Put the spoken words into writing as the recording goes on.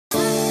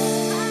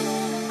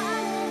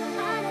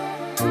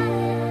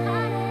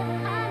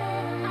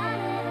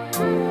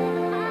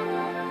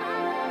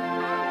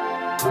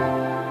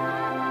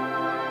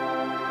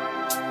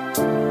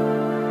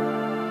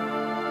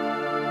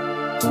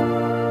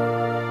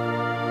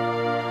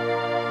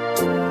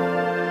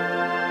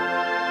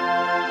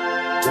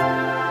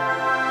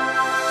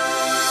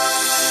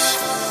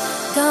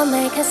Don't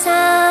make a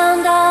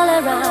sound all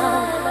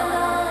around.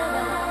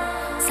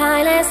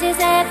 Silence is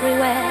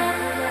everywhere.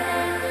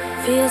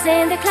 Feels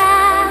in the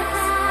clouds.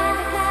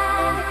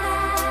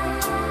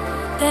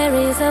 There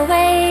is a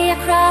way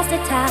across the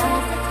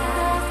town.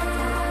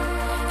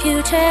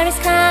 Future is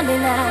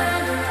coming up.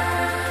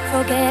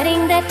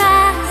 Forgetting the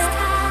past.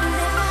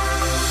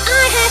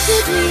 I have to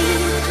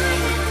dream.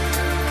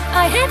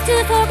 I have to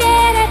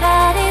forget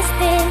about these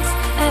things.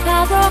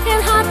 About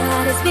broken heart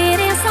that is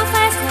beating so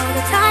fast all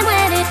the time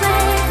when it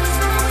rains.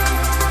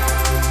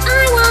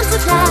 I want to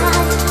fly,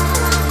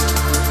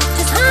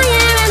 just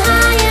higher and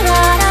higher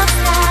out of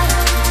sight.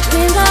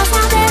 Windows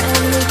out there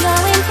only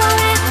going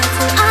forever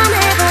to I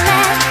never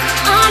let,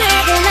 I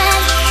never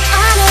let,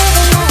 I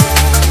never let.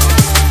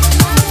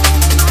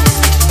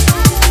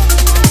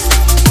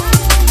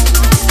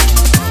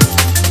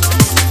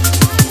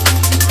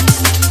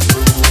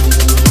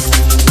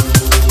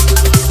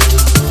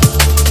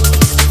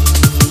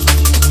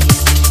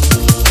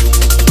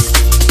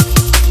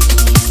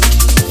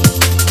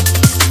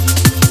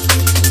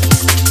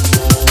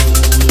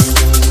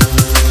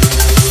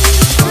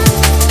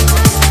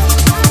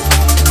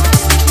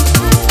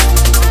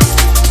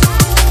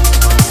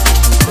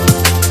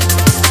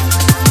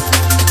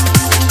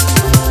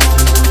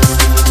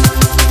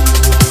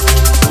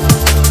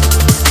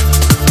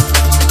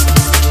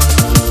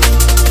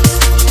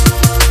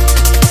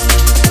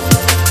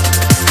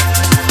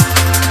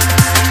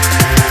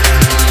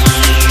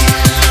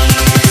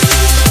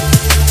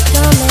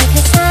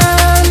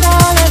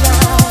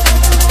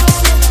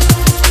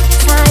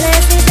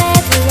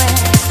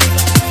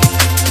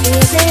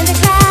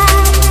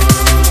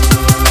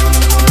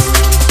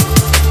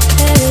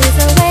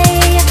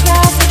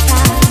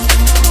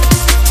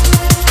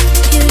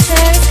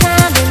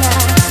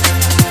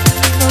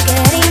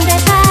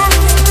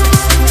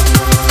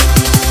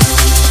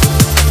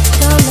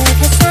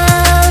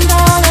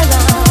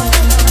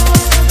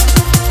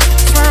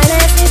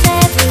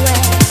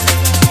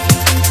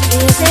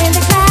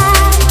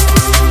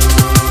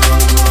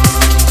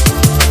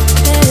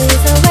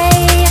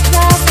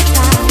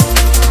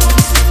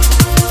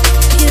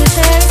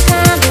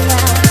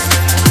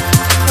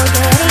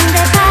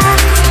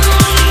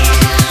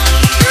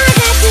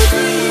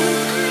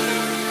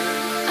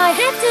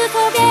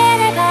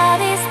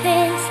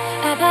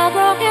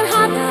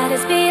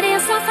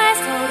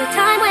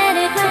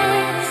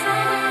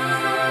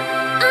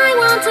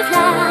 To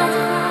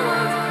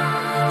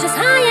fly, just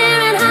higher.